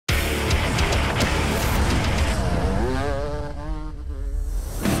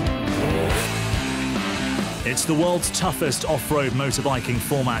It's the world's toughest off-road motorbiking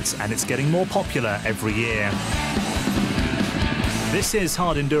format, and it's getting more popular every year. This is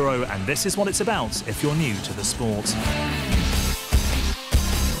Hard Enduro, and this is what it's about if you're new to the sport.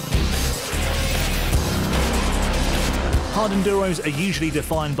 Hard Enduros are usually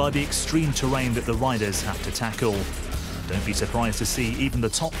defined by the extreme terrain that the riders have to tackle. Don't be surprised to see even the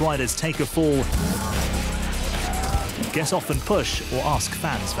top riders take a fall, get off and push, or ask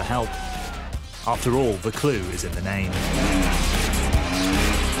fans for help. After all, the clue is in the name.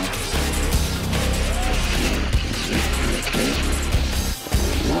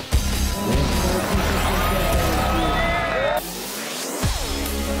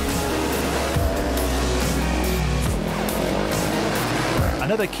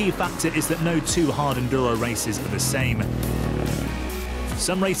 Another key factor is that no two Hard Enduro races are the same.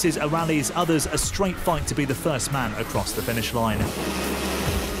 Some races are rallies, others a straight fight to be the first man across the finish line.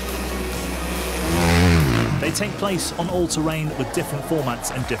 They take place on all terrain with different formats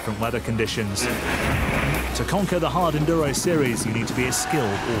and different weather conditions. To conquer the Hard Enduro series, you need to be a skilled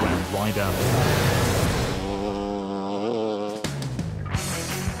all-round rider.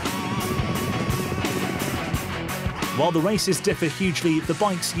 While the races differ hugely, the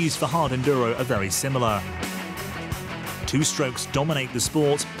bikes used for Hard Enduro are very similar. Two strokes dominate the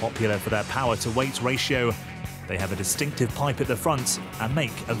sport, popular for their power-to-weight ratio. They have a distinctive pipe at the front and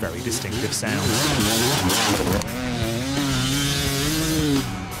make a very distinctive sound.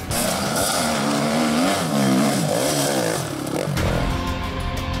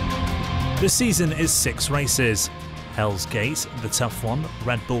 The season is 6 races. Hell's Gate, the tough one,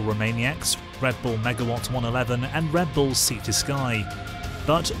 Red Bull Romaniacs, Red Bull Megawatt 111 and Red Bull Sea to Sky.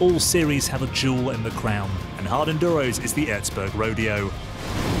 But all series have a jewel in the crown, and Hard Enduros is the Erzberg Rodeo.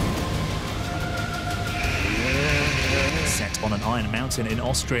 Set on an iron mountain in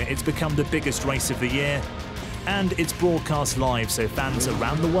Austria, it's become the biggest race of the year, and it's broadcast live so fans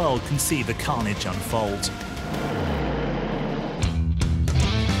around the world can see the carnage unfold.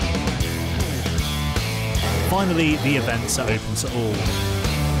 Finally, the events are open to all.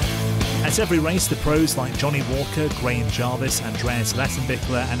 At every race, the pros like Johnny Walker, Graham Jarvis, Andreas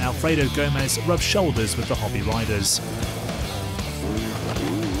Lessenbichler and Alfredo Gomez rub shoulders with the hobby riders.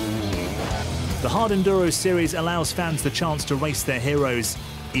 The Hard Enduro series allows fans the chance to race their heroes,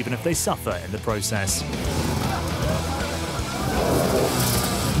 even if they suffer in the process.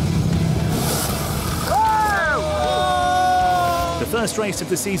 The first race of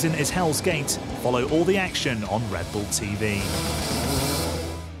the season is Hell's Gate. Follow all the action on Red Bull TV.